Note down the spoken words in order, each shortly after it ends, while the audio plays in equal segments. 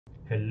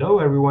Hello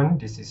everyone,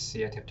 this is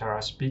Xia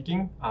Taptara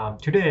speaking.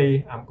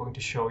 Today I'm going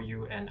to show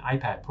you an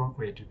iPad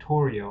Procreate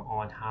tutorial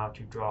on how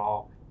to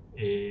draw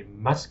a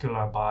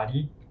muscular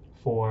body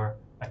for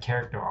a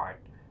character art.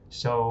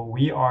 So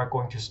we are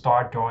going to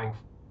start drawing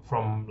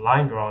from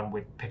line drawing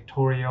with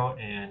pectoral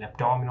and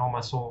abdominal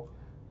muscle.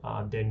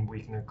 Then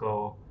we're going to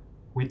go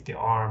with the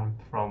arm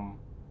from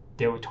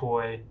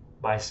deltoid,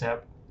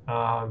 bicep.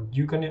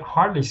 You can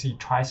hardly see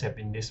tricep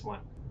in this one.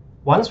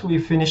 Once we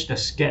finish the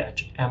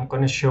sketch, I'm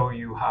going to show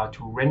you how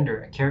to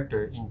render a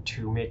character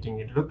into making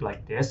it look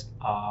like this.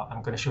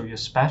 I'm going to show you a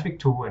specific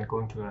tool and go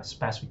into a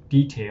specific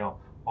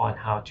detail on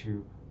how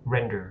to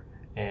render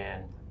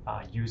and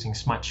using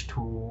smudge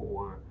tool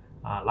or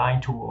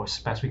line tool or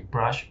specific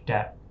brush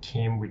that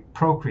came with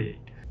Procreate.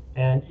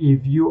 And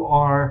if you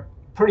are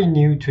pretty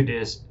new to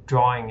this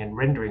drawing and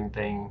rendering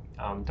thing,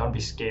 don't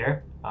be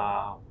scared.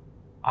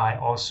 I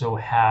also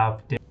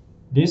have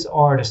these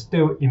are the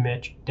still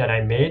image that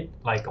I made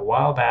like a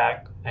while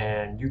back,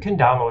 and you can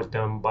download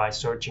them by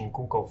searching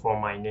Google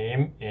for my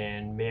name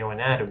and male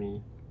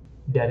anatomy.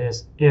 That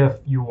is, if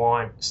you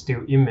want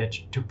still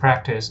image to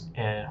practice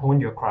and hone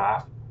your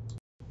craft.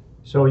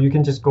 So you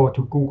can just go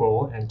to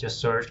Google and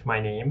just search my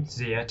name,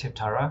 Xia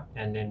Taptara,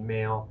 and then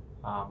male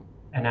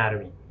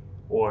anatomy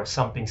or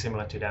something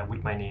similar to that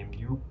with my name.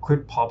 You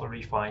could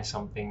probably find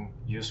something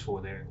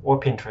useful there,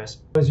 or Pinterest.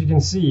 As you can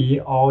see,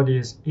 all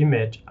these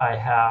image I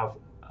have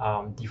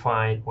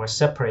define or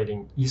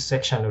separating each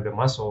section of the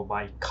muscle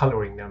by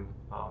coloring them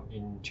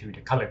into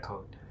the color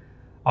code.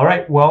 All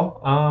right,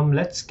 well,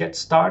 let's get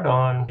started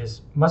on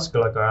this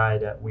muscular guy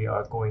that we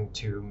are going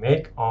to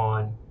make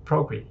on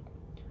Procreate.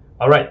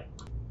 All right,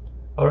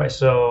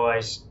 so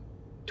I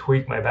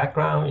tweak my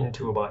background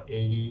into about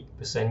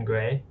 80%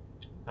 gray,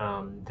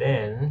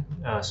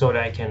 so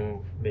that I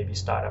can maybe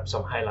start up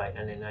some highlight,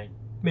 and then I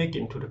make it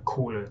into the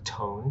cooler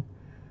tone.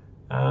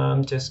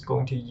 I'm just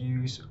going to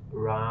use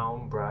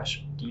round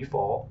brush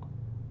default.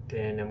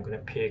 Then I'm going to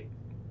pick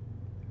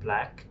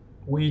black.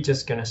 We're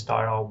just going to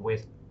start off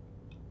with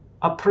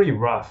a pretty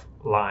rough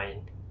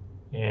line.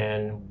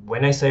 And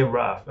when I say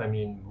rough, I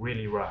mean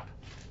really rough.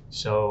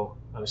 So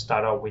I'll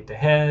start off with the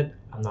head.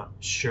 I'm not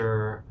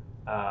sure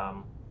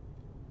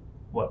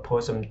what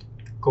pose I'm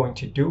going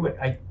to do, but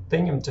I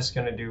think I'm just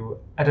going to do,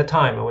 at the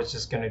time, I was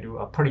just going to do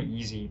a pretty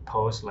easy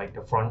pose like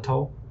the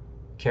frontal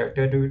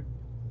character dude.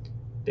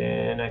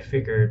 Then I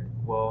figured,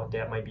 well,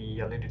 that might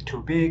be a little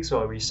too big,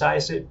 so I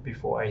resize it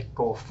before I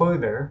go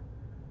further.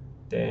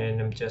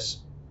 Then I'm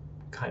just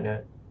kind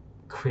of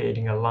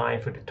creating a line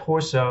for the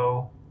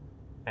torso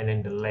and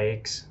then the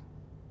legs.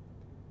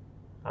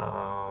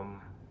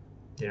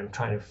 Then I'm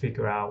trying to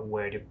figure out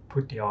where to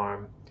put the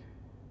arm.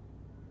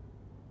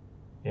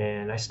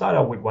 And I start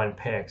out with one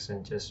pegs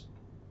and just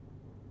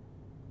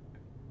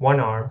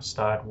one arm,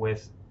 start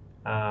with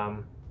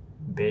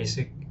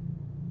basic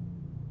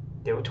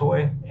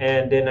deltoid,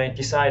 and then I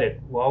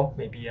decided, well,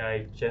 maybe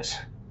I'm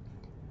just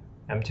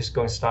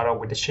going to start out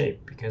with the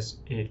shape because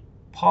it's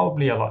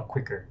probably a lot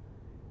quicker.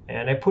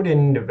 And I put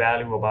in the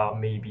value about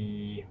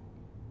maybe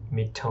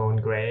mid-tone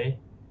gray,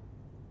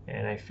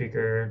 and I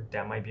figured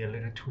that might be a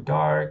little too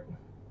dark.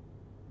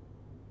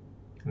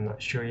 I'm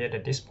not sure yet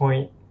at this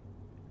point.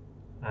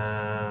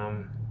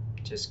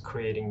 Just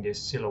creating this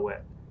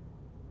silhouette,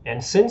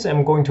 and since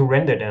I'm going to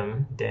render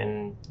them,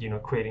 then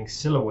creating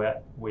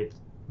silhouette with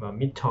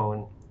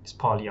mid-tone is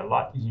probably a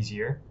lot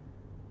easier.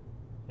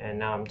 And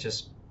now I'm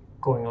just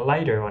going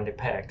lighter on the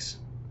pegs,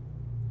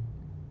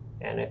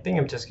 and I think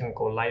I'm just gonna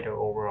go lighter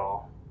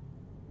overall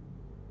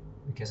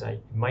because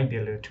it might be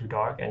a little too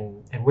dark,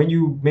 and when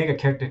you make a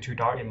character too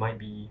dark, it might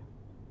be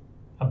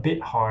a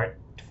bit hard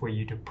for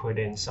you to put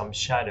in some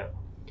shadow.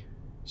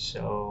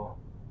 So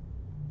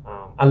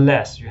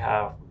unless you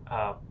have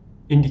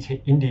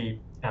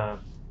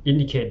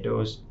indicate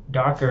those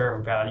darker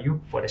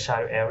value for the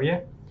shadow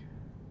area.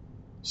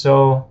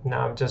 So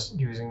now I'm just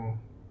using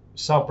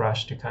soft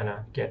brush to kind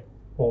of get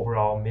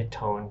overall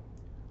mid-tone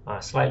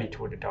slightly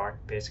toward the dark,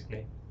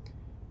 basically.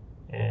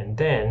 And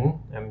then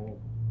I'm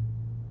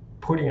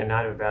putting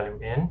another value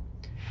in.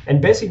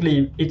 And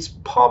basically, it's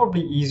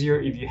probably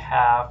easier if you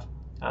have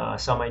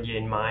some idea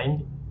in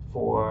mind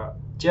for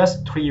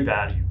just 3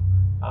 values,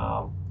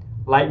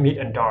 light, mid,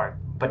 and dark.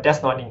 But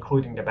that's not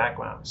including the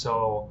background.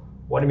 So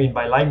what I mean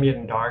by light, mid,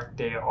 and dark,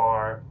 they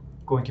are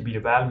going to be the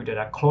values that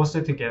are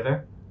closer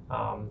together,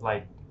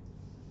 like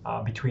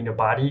between the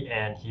body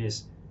and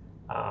his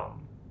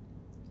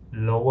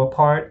lower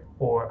part,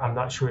 or I'm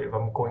not sure if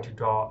I'm going to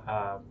draw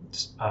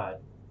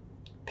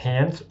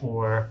pants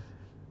or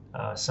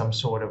some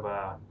sort of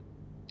a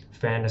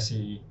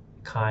fantasy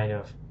kind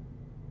of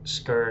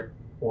skirt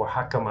or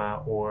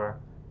hakama or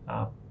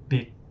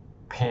big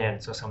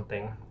pants or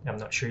something. I'm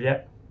not sure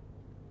yet.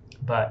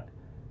 But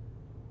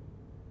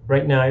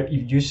right now,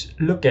 if you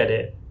look at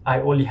it, I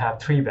only have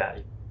 3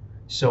 values.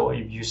 So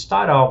if you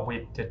start off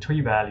with the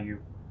 3 value,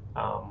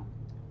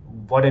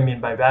 what I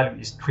mean by value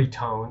is 3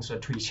 tones or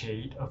 3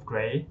 shades of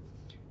gray.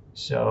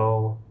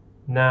 So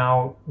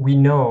now we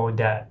know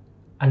that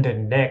under the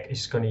neck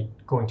is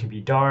going to be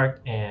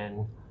dark,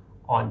 and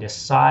on the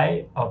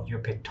side of your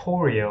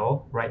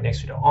pectoral, right next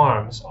to the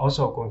arms,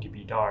 also going to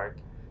be dark.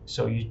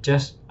 So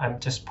I'm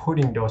just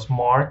putting those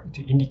marks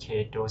to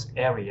indicate those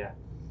area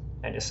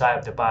at the side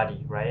of the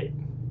body, right?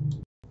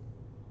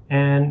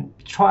 And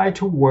try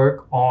to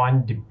work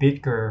on the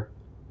bigger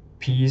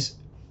piece,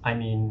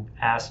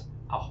 as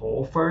a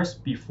whole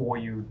first, before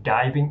you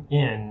diving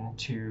in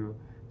to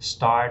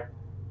start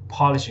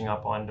polishing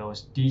up on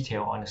those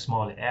detail on the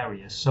smaller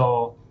areas.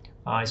 So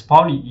it's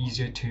probably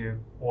easier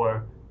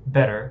or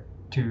better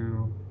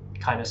to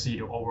kind of see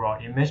the overall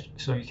image,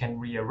 so you can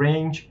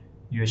rearrange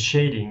your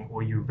shading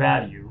or your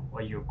value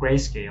or your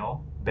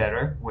grayscale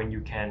better when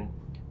you can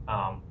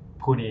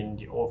put in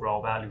the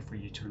overall value for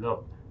you to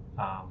look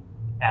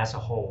as a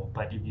whole.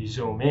 But if you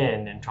zoom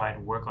in and try to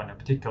work on a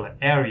particular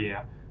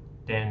area,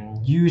 then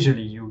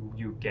usually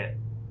you get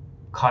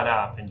caught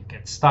up and you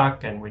get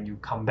stuck, and when you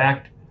come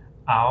back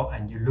out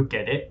and you look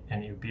at it,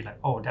 and you'll be like,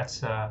 oh, that's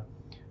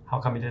how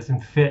come it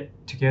doesn't fit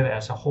together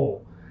as a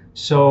whole.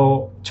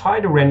 So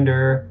try to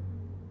render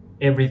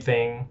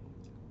everything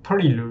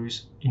pretty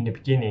loose in the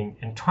beginning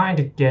and try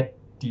to get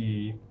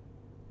the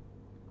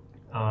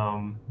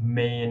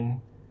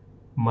main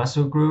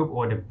muscle group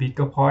or the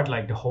bigger part,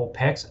 like the whole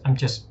pecs. I'm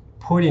just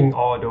putting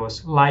all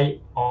those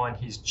light on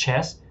his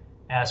chest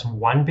as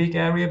one big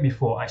area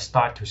before I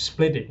start to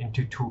split it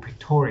into two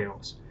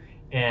pectorals.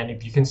 And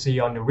if you can see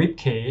on the rib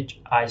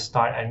cage, I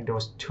start adding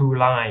those two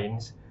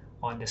lines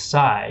on the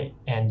side,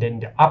 and then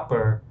the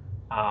upper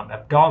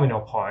abdominal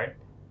part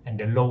and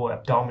the lower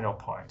abdominal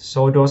part.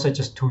 So those are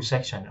just two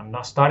sections. I'm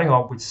not starting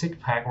off with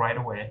six-pack right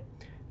away.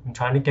 I'm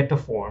trying to get the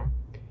form.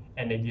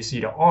 And then you see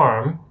the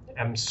arm,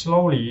 I'm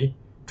slowly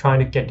trying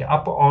to get the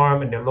upper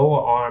arm and the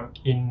lower arm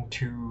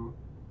into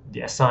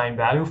the assigned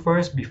value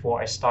first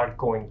before I start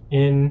going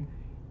in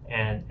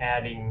and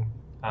adding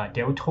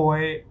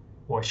deltoid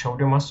or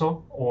shoulder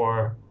muscle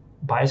or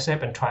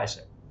bicep and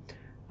tricep.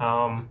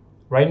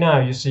 Right now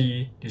you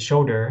see the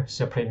shoulder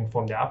separating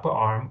from the upper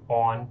arm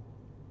on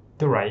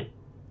the right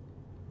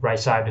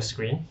side of the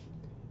screen.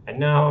 And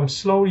now I'm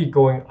slowly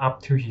going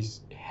up to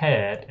his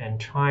head and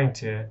trying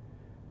to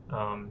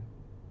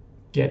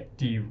get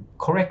the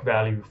correct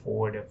value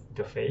for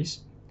the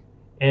face.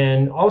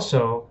 And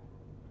also,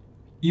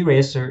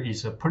 eraser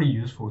is a pretty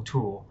useful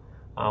tool.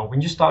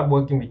 When you start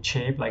working with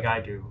shape like I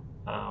do,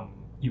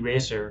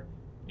 eraser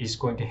is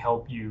going to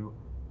help you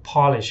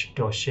polish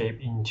those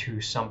shape into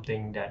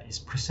something that is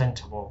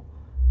presentable.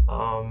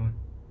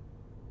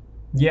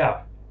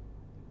 Yeah,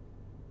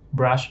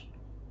 brush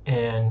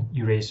and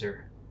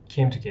eraser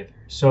came together.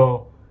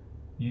 So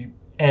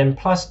and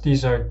plus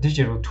these are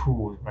digital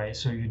tools, right?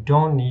 So you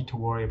don't need to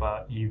worry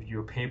about if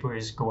your paper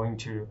is going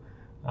to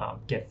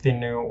get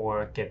thinner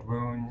or get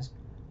ruins.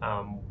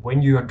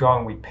 When you are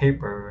drawing with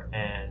paper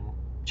and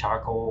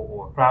charcoal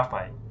or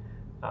graphite,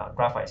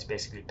 graphite is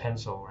basically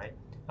pencil, right?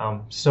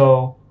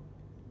 So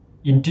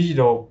in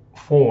digital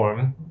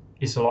form,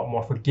 it's a lot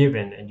more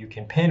forgiving, and you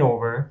can paint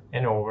over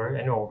and over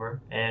and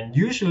over. And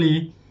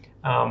usually,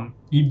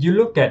 if you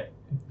look at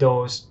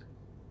those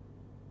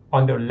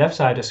on the left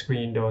side of the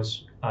screen,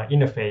 those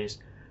interface,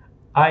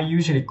 I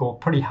usually go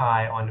pretty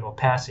high on the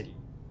opacity,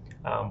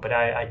 but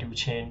I do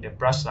change the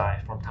brush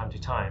size from time to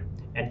time.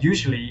 And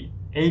usually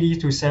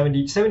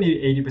 70 to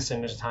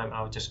 80% of the time,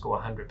 I'll just go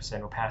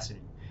 100%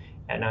 opacity.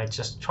 And I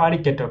just try to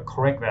get the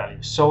correct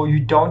value, so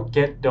you don't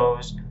get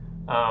those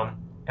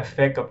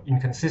effect of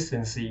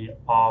inconsistency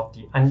of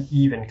the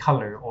uneven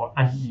color or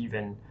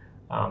uneven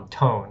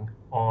tone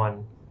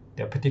on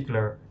the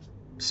particular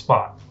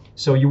spot.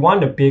 So you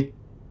want a big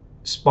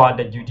spot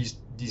that you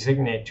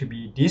designate to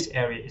be this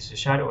area is the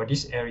shadow or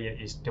this area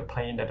is the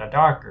plane that are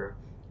darker.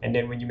 And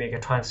then when you make a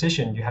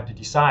transition, you have to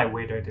decide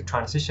whether the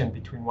transition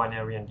between one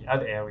area and the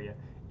other area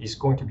is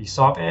going to be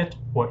soft edge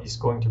or is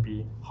going to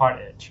be hard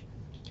edge.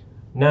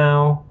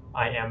 Now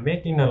I am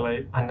making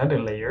another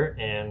layer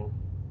and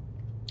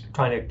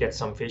trying to get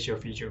some facial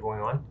feature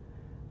going on.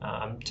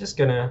 I'm just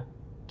gonna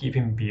give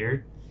him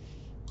beard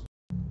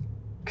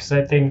because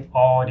I think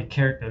all the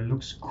character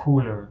looks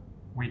cooler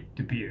with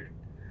the beard.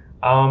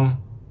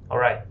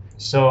 Alright,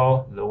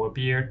 so lower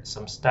beard,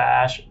 some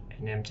stash,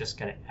 and then I'm just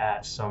gonna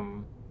add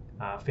some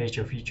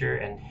facial feature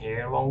and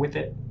hair along with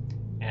it.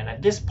 And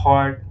at this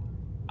part,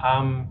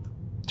 I'm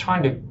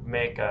trying to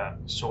make a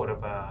sort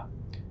of a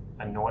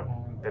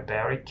Norton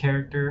barbaric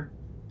character,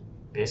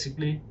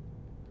 basically.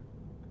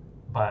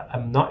 But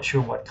I'm not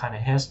sure what kind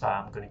of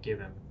hairstyle I'm going to give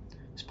him.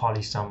 It's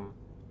probably some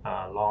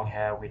long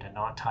hair with a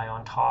knot tie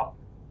on top.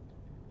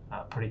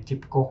 Pretty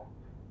typical.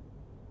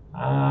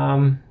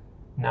 Now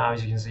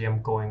as you can see,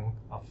 I'm going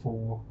a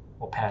full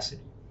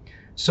opacity.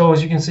 So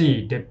as you can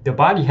see, the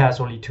body has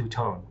only two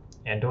tones.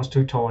 And those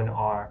two tones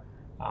are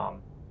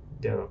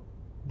the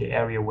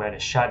area where the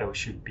shadow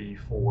should be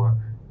for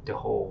the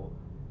whole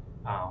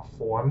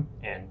form.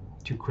 And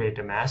to create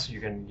the mask,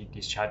 you're going to need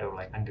this shadow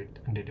like under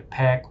the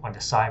pec, on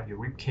the side of your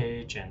rib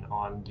cage, and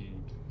on the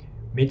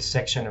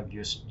midsection of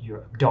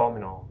your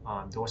abdominal.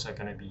 Those are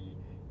going to be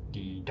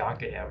the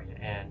darker area,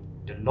 and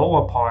the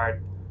lower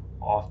part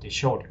of the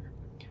shoulder.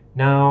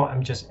 Now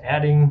I'm just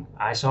adding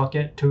eye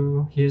socket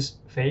to his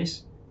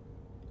face,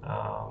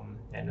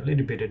 and a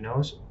little bit of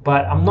nose,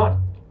 but I'm not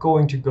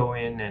going to go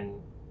in and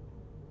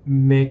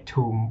make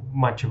too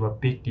much of a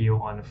big deal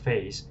on the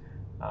face.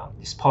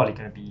 It's probably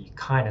going to be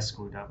kind of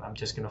screwed up. I'm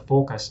just going to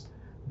focus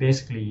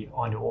basically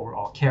on the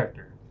overall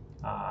character,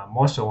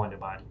 more so on the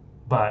body,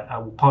 but I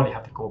will probably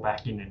have to go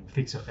back in and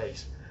fix the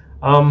face.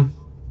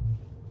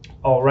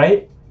 All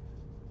right,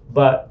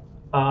 but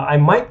I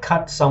might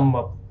cut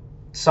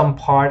some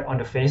part on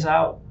the face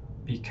out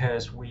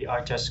because we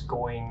are just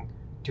going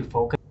to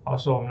focus.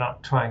 Also, I'm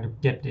not trying to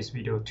get this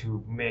video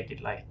to make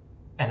it like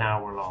an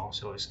hour long,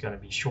 so it's going to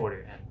be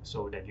shorter, and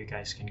so that you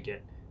guys can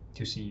get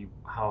to see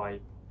how I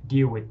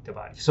deal with the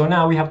body. So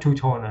now we have two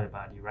tones on the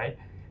body, right?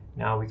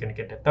 Now we're going to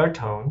get the third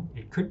tone.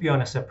 It could be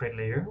on a separate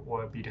layer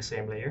or be the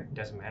same layer, it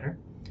doesn't matter.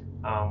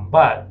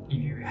 But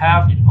if you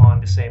have it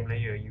on the same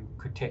layer, you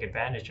could take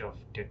advantage of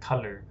the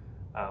color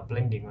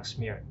blending or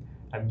smearing.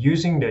 I'm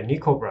using the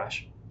Nico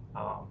brush.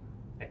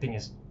 I think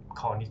it's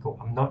called Nico.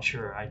 I'm not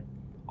sure. I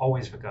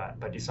always forgot,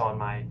 but it's on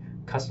my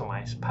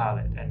customized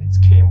palette, and it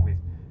came with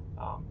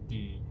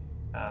the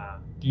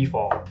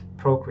default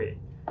Procreate.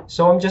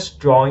 So I'm just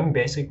drawing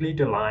basically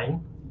the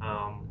line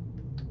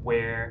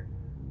where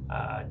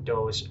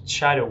those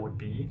shadow would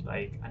be,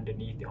 like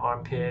underneath the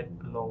armpit,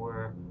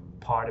 lower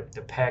part of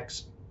the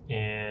pecs,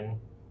 and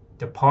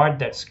the part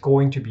that's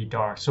going to be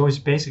dark. So it's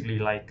basically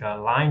like a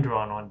line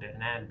drawn on the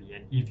anatomy.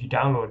 And if you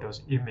download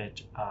those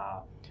images,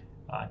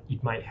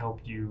 it might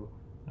help you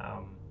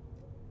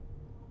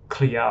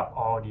clear up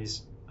all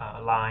these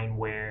line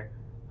where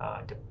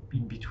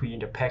in between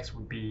the pecs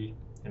would be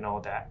and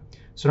all that.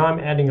 So now I'm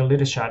adding a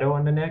little shadow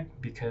on the neck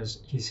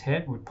because his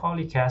head would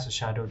probably cast a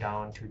shadow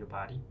down to the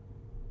body.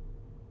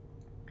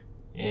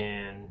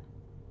 And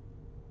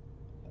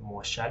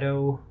more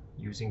shadow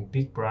using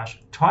big brush.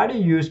 Try to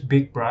use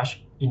big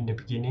brush in the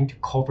beginning to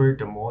cover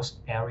the most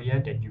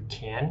area that you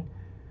can,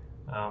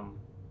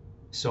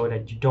 so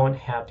that you don't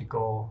have to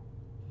go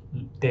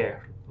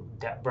there.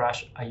 That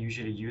brush I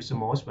usually use the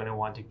most when I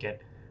want to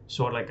get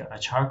sort of like a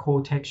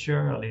charcoal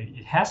texture.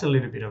 It has a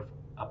little bit of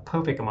a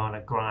perfect amount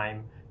of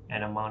grime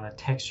and amount of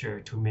texture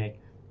to make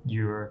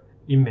your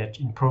image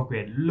in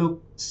Procreate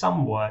look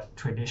somewhat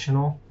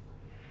traditional.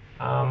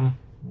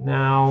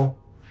 Now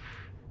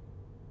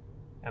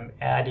I'm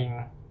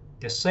adding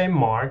the same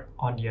mark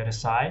on the other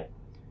side.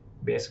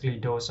 Basically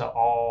those are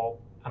all,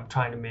 I'm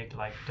trying to make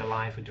like the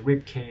line for the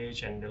rib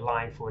cage and the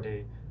line for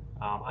the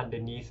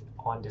underneath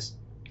on this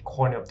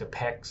corner of the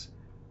pecs,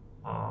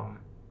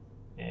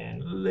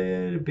 and a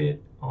little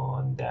bit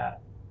on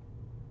that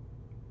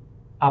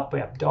upper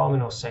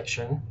abdominal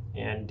section,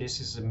 and this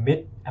is the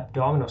mid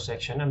abdominal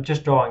section. I'm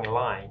just drawing a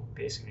line,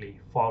 basically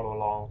follow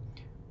along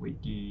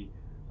with the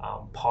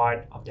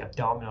part of the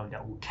abdominal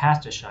that will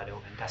cast a shadow,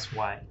 and that's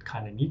why it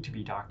kind of need to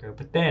be darker.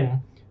 But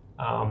then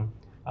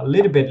a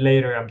little bit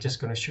later, I'm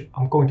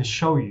going to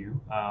show you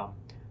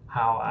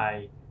how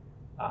I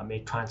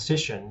make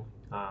transition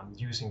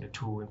using the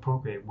tool in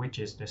Procreate, which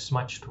is the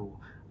smudge tool.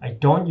 I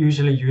don't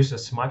usually use the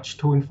smudge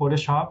tool in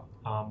Photoshop,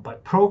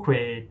 but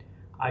Procreate,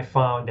 I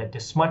found that the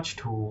smudge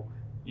tool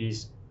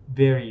is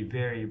very,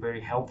 very, very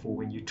helpful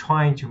when you're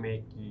trying to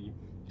make the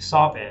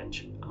soft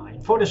edge.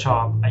 In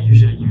Photoshop, I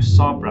usually use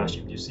soft brush,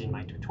 if you've seen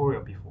my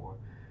tutorial before.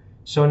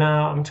 So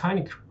now I'm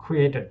trying to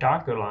create a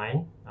darker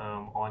line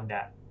on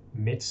that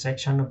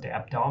midsection of the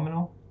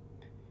abdominal,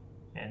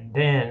 and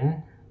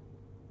then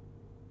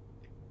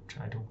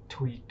try to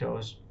tweak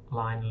those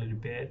lines a little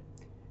bit.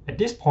 At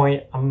this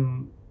point,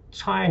 I'm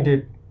trying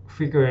to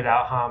figure it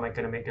out, how am I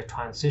going to make the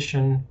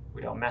transition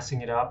without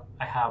messing it up.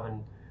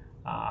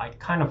 I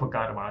kind of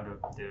forgot about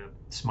the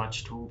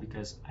smudge tool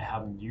because I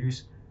haven't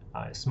used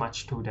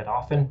smudge tool that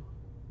often.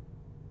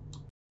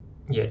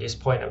 Yeah, at this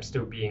point I'm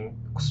still being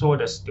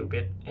sort of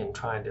stupid and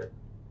trying to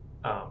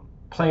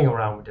playing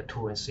around with the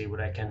tool and see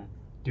what I can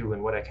do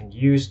and what I can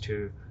use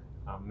to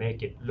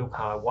make it look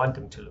how I want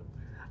them to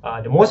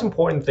look. The most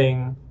important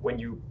thing when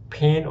you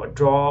paint or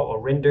draw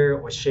or render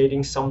or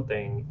shading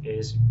something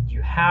is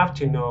you have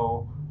to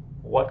know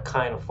what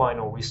kind of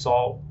final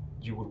result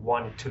you would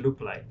want it to look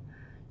like.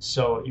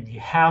 So if you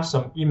have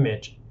some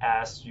image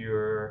as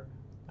your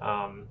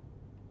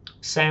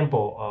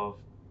sample of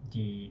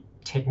the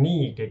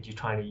technique that you're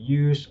trying to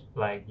use,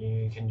 like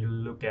you can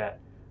look at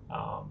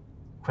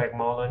Craig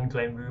Mullen,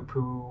 Glenn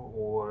Rupu,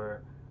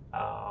 or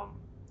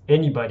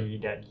anybody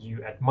that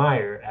you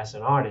admire as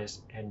an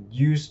artist, and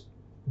use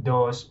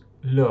those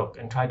look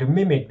and try to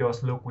mimic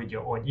those look with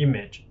your own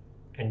image.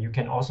 And you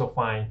can also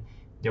find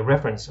the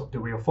reference of the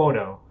real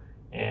photo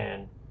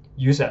and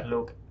use that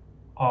look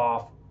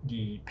of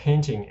the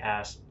painting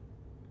as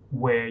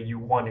where you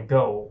want to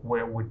go,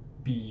 where would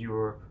be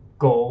your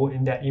goal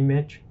in that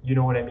image. You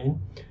know what I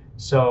mean?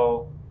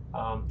 So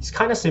it's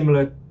kind of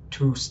similar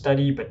to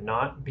study, but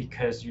not,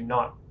 because you're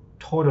not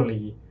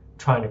totally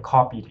trying to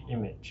copy the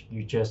image.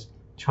 You're just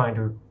trying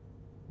to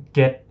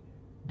get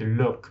the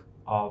look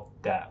of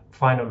that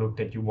final look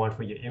that you want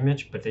for your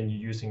image, but then you're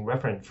using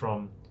reference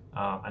from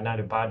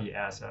another body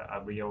as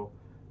a real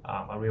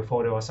a real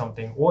photo or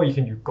something, or you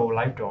can go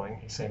live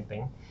drawing, same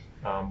thing.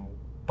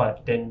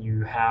 But then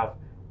you have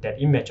that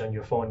image on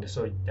your phone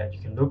so that you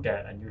can look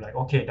at and you're like,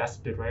 okay, that's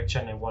the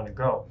direction I want to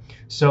go.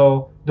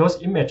 So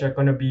those images are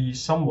going to be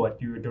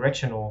somewhat your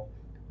directional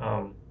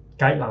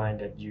guideline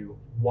that you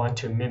want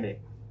to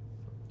mimic.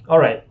 All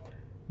right,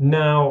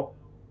 now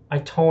I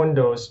toned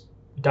those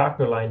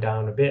darker line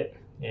down a bit,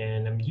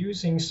 and I'm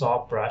using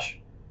soft brush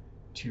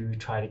to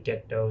try to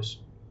get those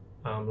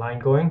line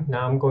going.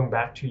 Now I'm going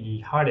back to the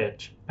hard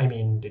edge,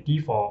 the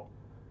default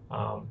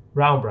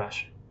round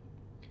brush,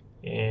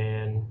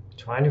 and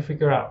trying to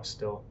figure out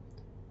still.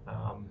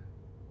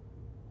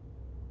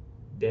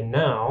 Then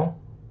now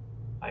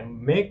I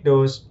make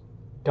those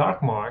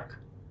dark mark,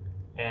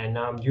 and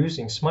now I'm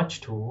using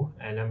smudge tool,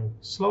 and I'm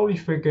slowly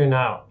figuring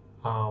out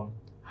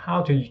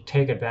how to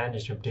take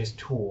advantage of this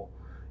tool.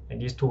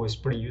 And this tool is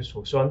pretty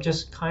useful. So I'm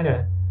just kind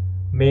of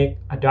make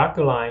a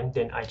darker line,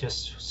 then I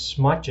just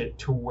smudge it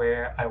to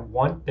where I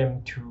want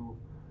them to,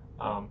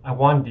 I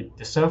want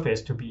the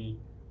surface to be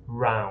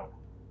round,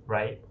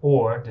 right?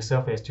 Or the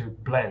surface to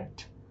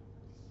blend.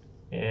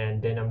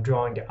 And then I'm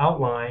drawing the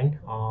outline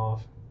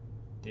of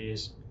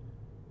his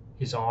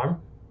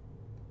arm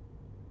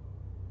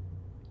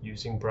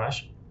using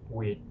brush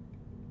with,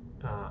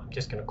 I'm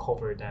just going to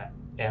cover that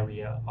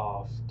area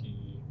of the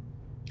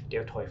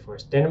deltoid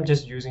first. Then I'm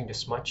just using the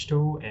smudge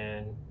tool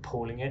and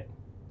pulling it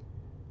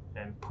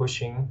and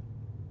pushing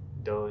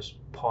those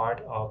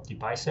part of the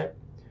bicep,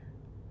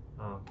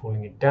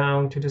 pulling it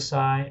down to the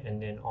side,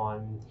 and then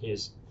on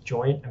his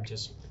joint I'm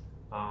just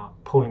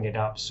pulling it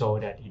up so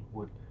that it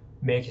would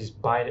make his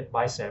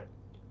bicep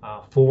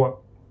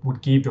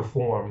would give the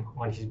form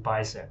on his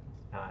bicep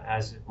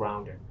as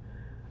rounded.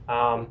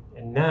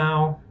 And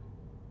now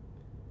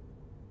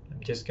I'm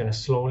just gonna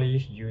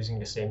slowly, using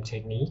the same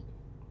technique,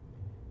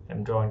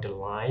 I'm drawing the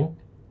line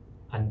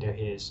under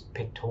his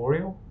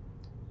pectoral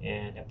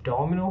and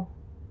abdominal,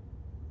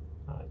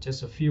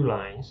 just a few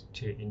lines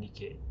to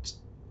indicate,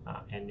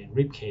 and then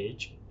rib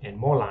cage and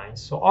more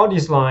lines. So all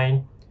these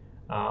lines,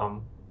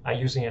 I'm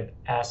using it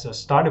as a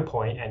starter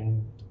point,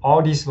 and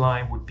all these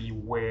lines would be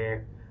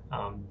where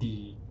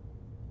the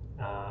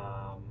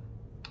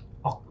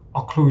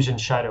occlusion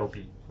shadow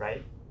be,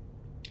 right?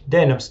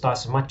 Then I'm start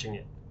smudging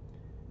it,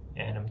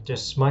 and I'm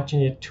just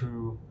smudging it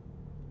to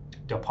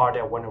the part that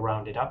I want to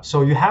round it up.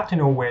 So you have to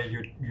know where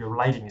your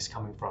lighting is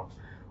coming from,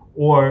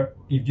 or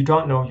if you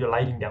don't know your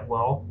lighting that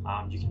well,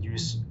 you can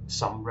use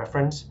some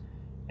reference,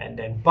 and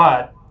then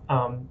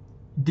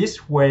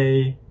this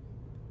way,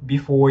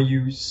 before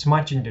you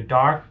smudging the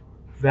dark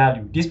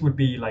value, this would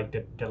be like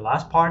the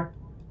last part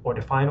or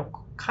the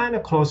final, kind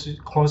of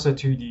closer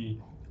to the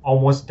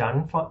almost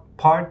done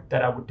part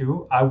that I would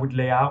do. I would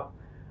lay out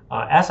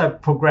as I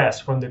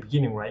progress from the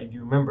beginning, right? If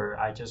you remember,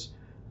 I just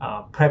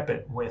prep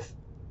it with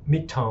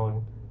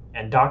mid-tone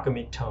and darker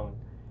mid-tone,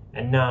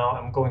 and now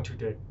I'm going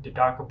to the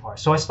darker part.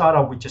 So I start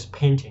out with just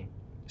painting.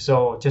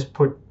 So just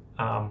put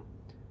 100%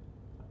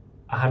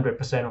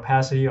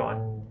 opacity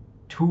on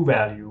 2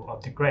 value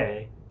of the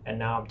gray, and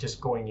now I'm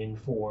just going in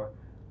for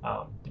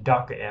the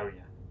darker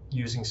area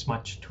using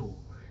smudge tool.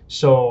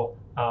 So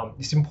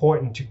it's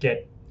important to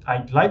get,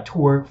 I like to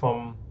work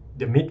from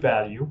the mid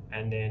value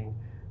and then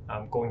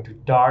going to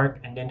dark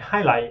and then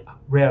highlight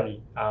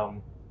rarely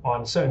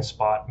on certain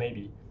spot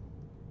maybe.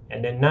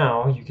 And then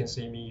now you can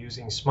see me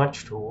using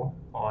smudge tool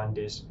on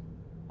this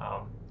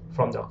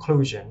from the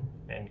occlusion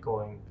and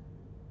going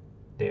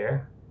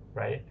there,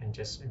 right? And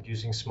just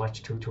using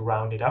smudge tool to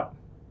round it up,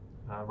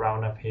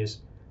 round up his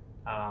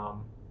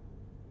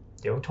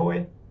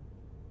deltoid.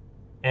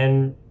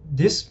 And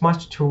this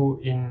smudge tool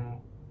in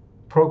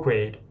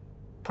Procreate,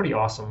 pretty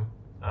awesome.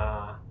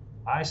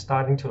 I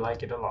starting to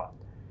like it a lot.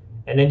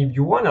 And then if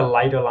you want a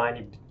lighter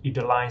line, if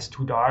the line is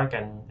too dark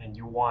and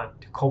you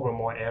want to cover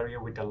more area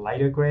with the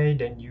lighter gray,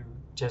 then you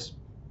just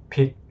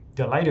pick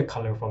the lighter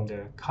color from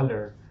the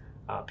color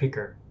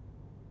picker.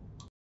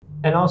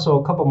 And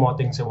also a couple more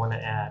things I want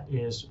to add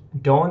is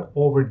don't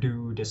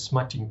overdo the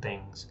smudging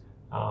things.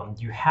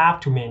 You have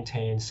to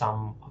maintain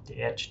some of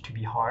the edge to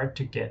be hard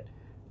to get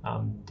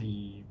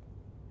the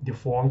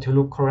form to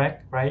look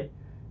correct, right?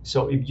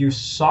 So if you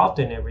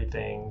soften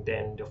everything,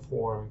 then the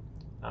form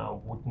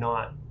would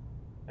not,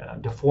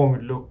 the form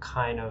would look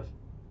kind of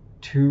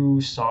too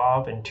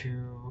soft and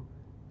too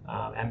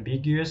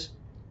ambiguous.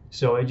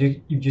 So if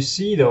you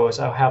see those,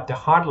 I'll have the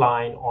hard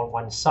line on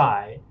one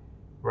side,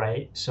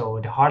 right? So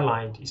the hard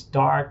line is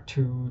dark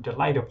to the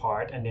lighter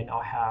part, and then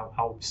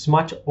I'll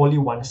smudge only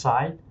one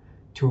side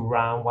to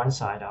round one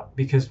side up,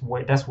 because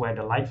that's where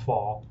the light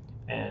fall,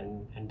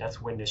 and that's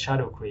when the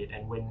shadow create.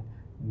 And when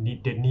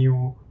the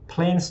new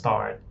plane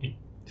start, it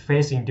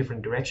facing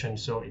different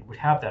directions, so it would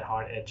have that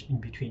hard edge in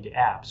between the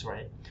abs,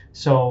 right?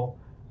 So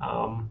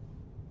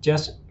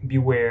just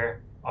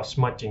beware of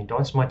smudging.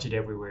 Don't smudge it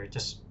everywhere.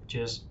 Just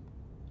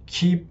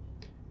keep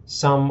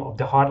some of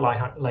the hard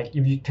line. Like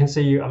if you can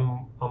see,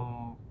 I'm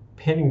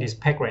painting this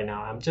peg right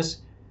now. I'm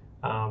just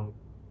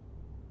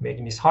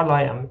making this hard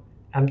line.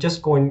 I'm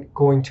just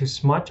going to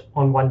smudge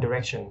on one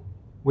direction,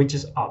 which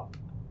is up,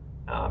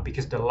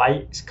 because the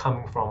light is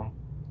coming from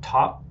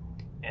top,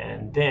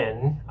 and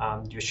then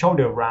your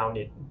shoulder round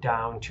it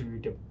down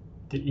to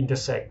the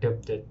intersect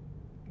the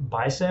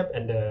bicep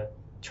and the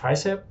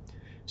tricep.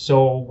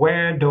 So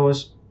where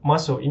those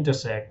muscle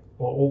intersect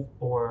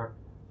or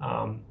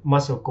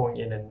muscle going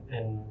in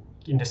and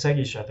intersect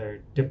each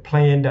other, the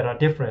plane that are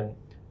different,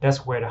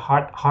 that's where the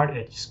hard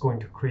edge is going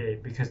to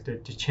create, because the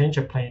change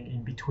of plane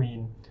in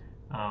between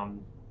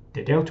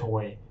the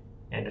deltoid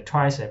and the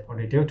tricep, or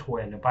the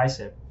deltoid and the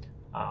bicep,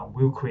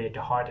 will create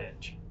the hard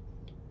edge.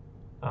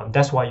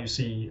 That's why you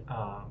see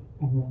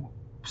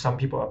some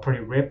people are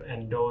pretty ripped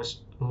and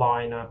those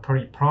lines are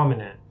pretty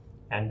prominent,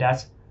 and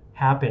that's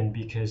happened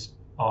because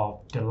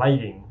of the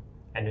lighting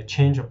and the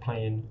change of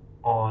plane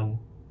on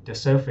the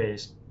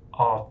surface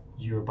of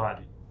your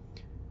body.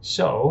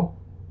 So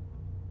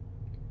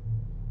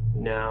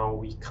now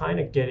we kind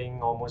of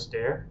getting almost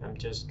there. I'm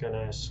just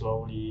gonna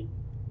slowly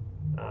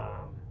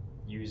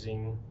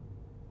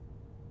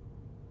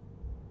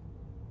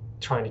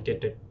trying to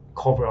get the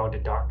cover out the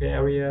dark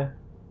area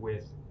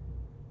with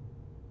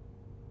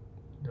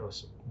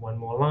those one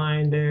more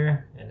line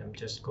there, and I'm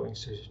just going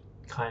to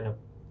kind of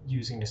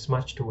using the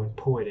smudge tool and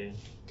pull it in.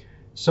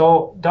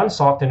 So don't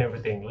soften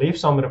everything, leave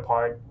some of the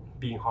part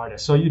being harder.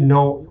 So you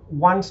know,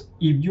 once,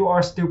 if you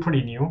are still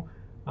pretty new,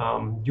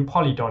 you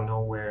probably don't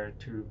know where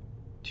to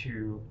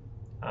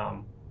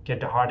get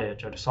the hard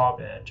edge or the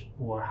soft edge,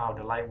 or how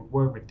the light would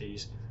work with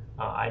these.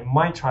 I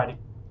might try to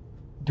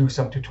do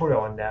some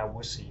tutorial on that,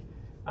 we'll see.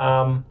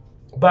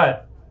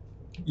 But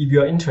if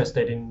you're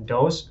interested in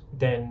those,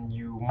 then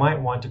you might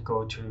want to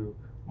go to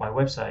my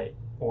website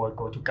or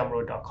go to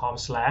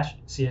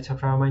gumroad.com/Xia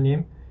Taptara, my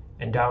name,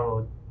 and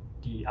download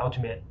the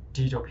Ultimate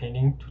Digital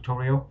Painting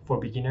Tutorial for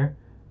Beginner,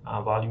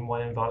 Volume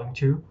 1 and Volume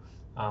 2.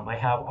 I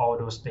have all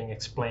those things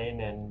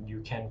explained, and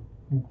you can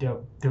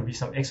there'll be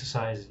some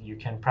exercises you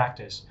can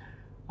practice.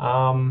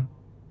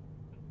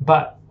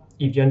 But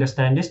if you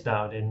understand this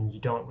now, then you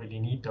don't really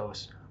need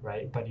those,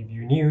 right? But if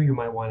you're new, you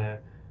might want to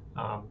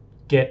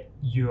get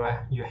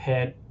your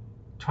head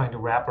trying to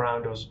wrap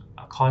around those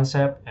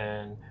concepts,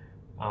 and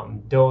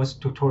those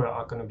tutorials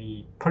are going to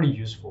be pretty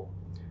useful.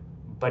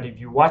 But if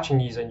you're watching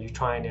these and you're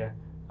trying to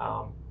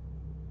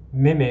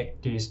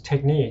mimic this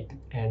technique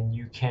and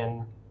you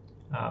can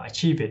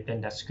achieve it, then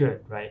that's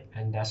good, right?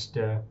 And that's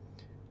the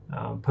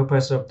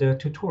purpose of the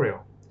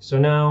tutorial. So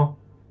now,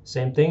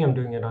 same thing, I'm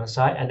doing it on the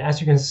side, and as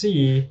you can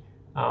see,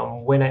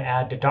 when I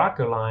add the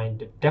darker line,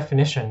 the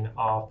definition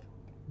of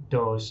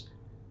those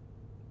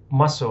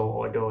muscle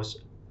or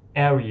those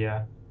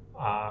area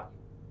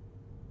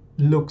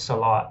looks a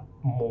lot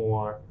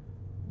more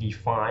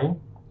defined,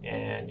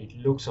 and it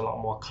looks a lot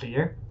more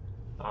clear.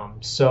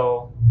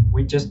 So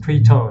with just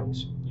 3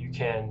 tones, you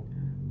can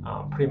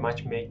pretty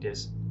much make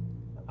this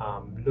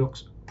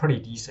looks pretty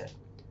decent.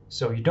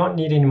 So you don't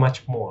need any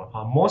much more.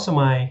 Most of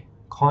my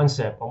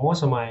concept or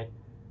most of my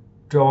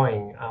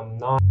drawing, I'm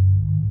not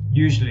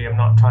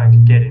trying to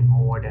get it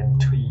more than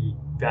 3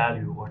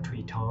 value or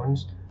 3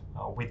 tones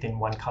within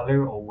one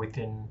color, or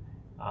within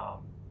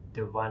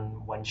the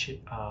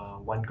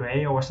one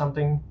gray or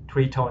something,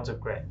 3 tones of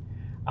gray.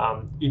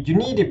 If you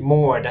need it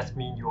more, that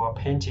means you are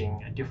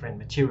painting a different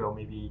material.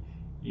 Maybe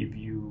if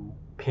you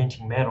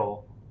painting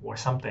metal or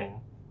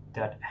something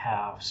that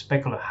have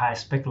high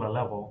specular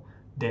level,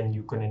 then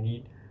you're gonna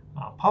need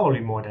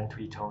probably more than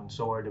 3 tones,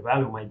 or the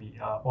value might be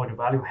or the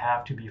value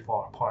have to be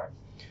far apart.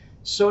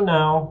 So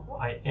now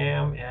I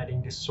am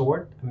adding the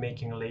sword,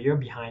 making a layer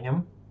behind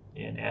him,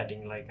 and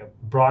adding like a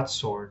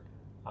broadsword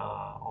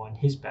on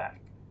his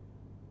back,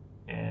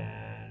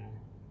 and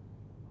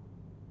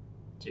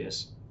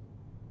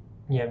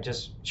I'm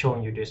just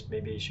showing you this.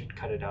 Maybe I should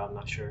cut it out, I'm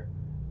not sure,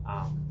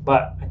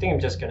 but I think I'm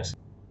just gonna.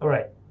 All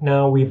right,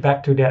 now we're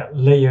back to that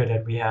layer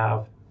that we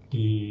have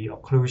the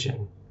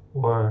occlusion,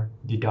 or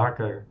the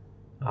darker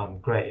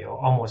gray, or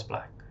almost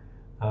black.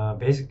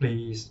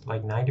 Basically it's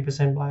like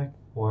 90% black,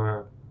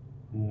 or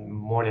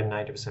more than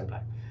 90%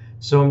 black.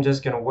 So I'm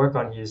just gonna work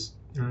on his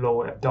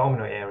lower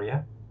abdominal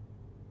area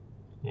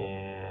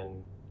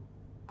and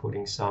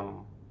putting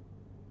some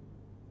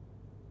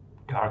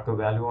darker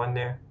value on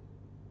there.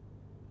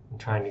 I'm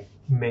trying to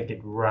make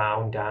it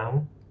round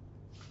down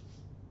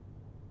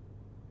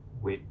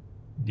with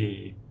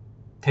the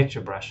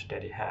texture brush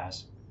that it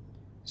has.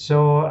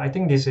 So I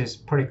think this is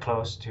pretty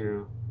close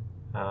to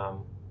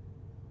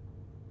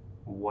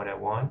what I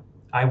want.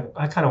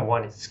 I kind of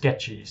want it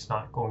sketchy. It's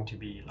not going to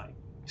be like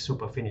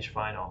super finished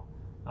final.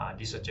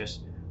 These are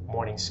just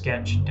morning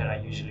sketch that I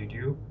usually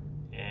do,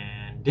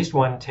 and this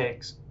one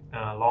takes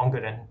longer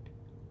than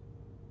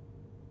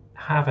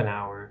half an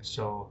hour,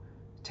 so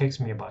it takes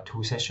me about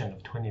 2 sessions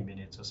of 20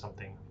 minutes or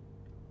something.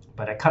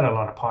 But I cut a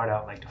lot of part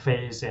out, like the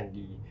face and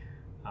the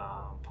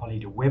probably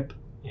the whip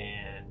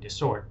and the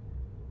sword.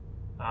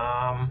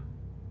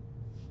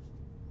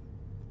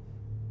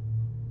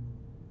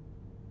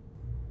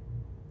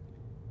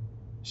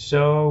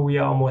 So we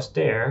are almost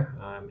there.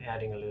 I'm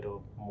adding a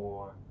little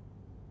more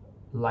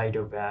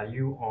lighter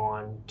value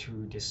on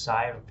to the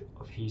side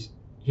of his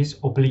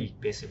oblique,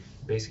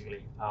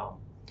 basically.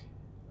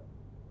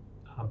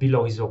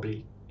 below his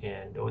oblique,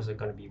 and those are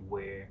going to be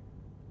where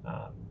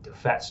the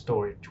fat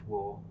storage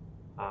will,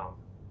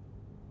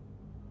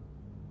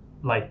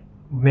 like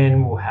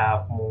men will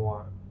have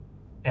more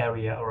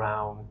area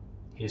around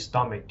his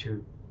stomach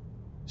to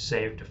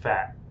save the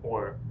fat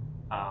or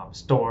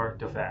store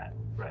the fat,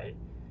 right?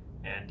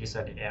 And these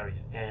are the area.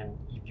 And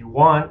if you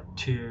want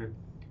to,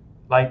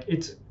 like,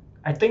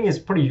 I think it's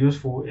pretty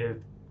useful if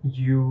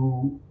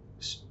you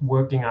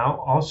working out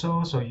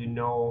also, so you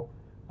know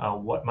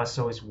what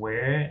muscle is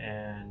where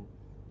and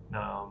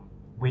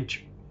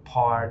which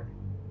part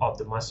of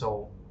the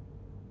muscle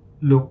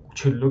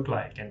should look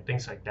like and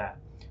things like that.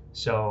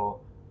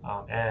 So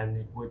and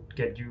it would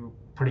get you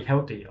pretty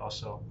healthy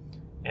also.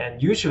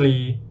 And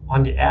usually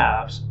on the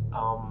abs,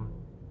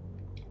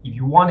 if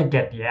you want to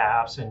get the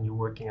abs and you're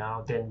working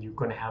out, then you're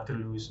going to have to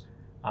lose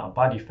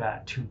body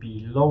fat to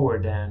be lower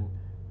than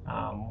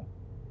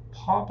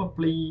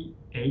probably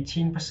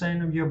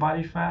 18% of your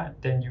body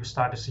fat. Then you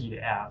start to see the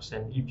abs.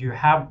 And if you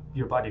have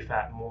your body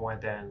fat more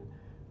than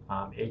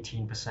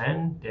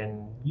 18%,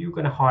 then you're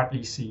going to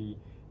hardly see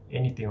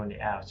anything on the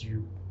abs.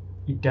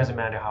 It doesn't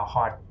matter how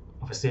hard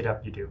of a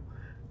sit-up you do.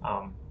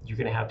 You're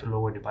going to have to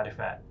lower the body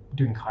fat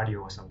doing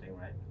cardio or something,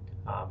 right?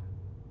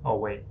 Oh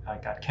wait, I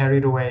got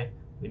carried away.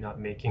 We're not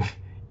making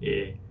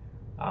a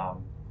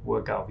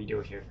workout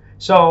video here.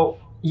 So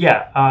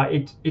yeah,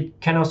 it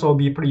can also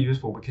be pretty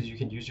useful because you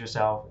can use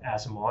yourself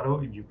as a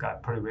model if you've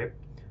got pretty rib.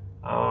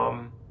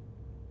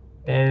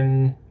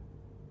 And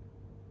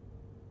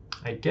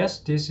I guess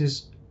this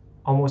is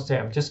almost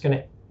there. I'm just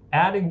gonna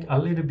adding a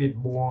little bit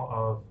more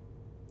of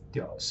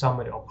some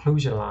of the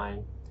occlusion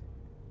line.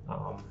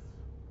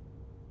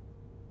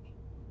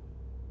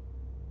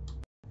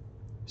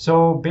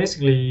 So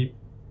basically,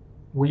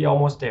 we're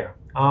almost there.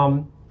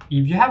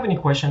 If you have any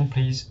question,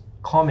 please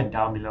comment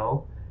down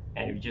below.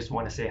 And if you just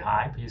want to say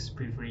hi, please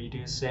feel free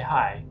to say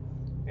hi.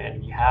 And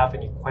if you have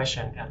any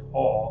question at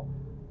all,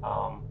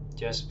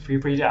 just feel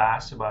free to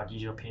ask about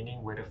digital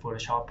painting, whether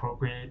Photoshop,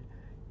 Procreate.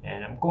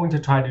 And I'm going to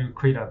try to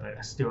create it, but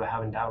I still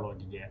haven't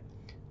downloaded it yet.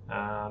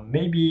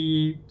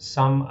 Maybe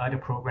some other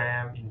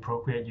program in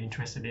Procreate you're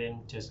interested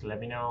in, just let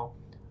me know.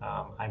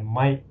 I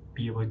might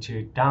be able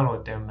to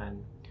download them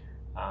and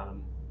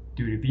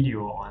do the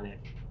video on it.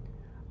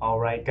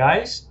 Alright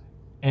guys,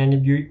 and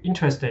if you're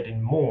interested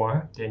in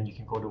more, then you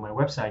can go to my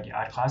website,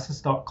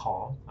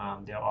 theartclasses.com.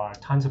 There are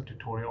tons of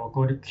tutorials, or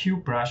go to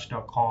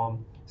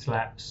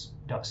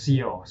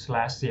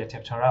cubebrush.com/co/Xia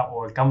Taptara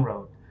or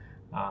Gumroad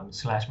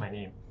 / my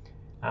name.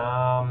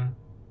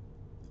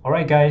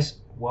 Alright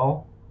guys,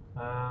 well,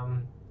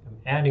 I'm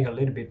adding a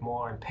little bit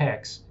more on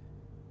pecs.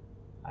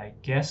 I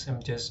guess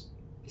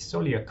it's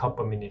only a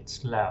couple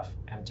minutes left.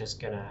 I'm just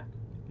gonna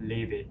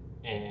leave it,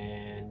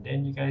 and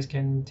then you guys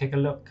can take a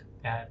look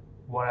at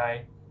what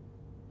I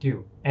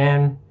do.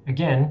 And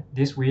again,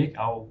 this week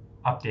I'll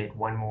update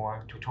one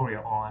more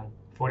tutorial on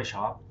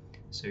Photoshop,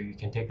 so you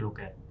can take a look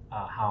at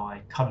how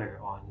I color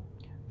on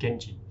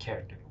Genji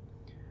character.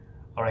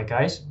 Alright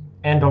guys,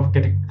 and don't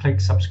forget to click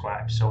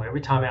subscribe, so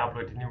every time I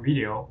upload a new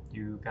video,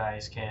 you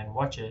guys can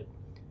watch it.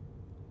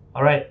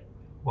 Alright,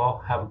 well,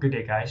 have a good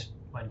day guys.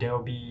 But there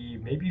will be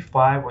maybe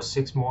 5 or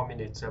 6 more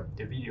minutes of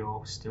the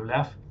video still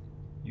left.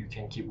 You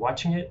can keep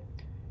watching it,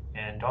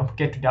 and don't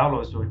forget to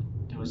download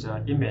those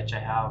images I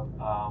have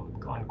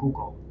on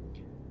Google.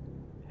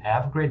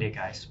 Have a great day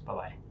guys. Bye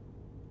bye.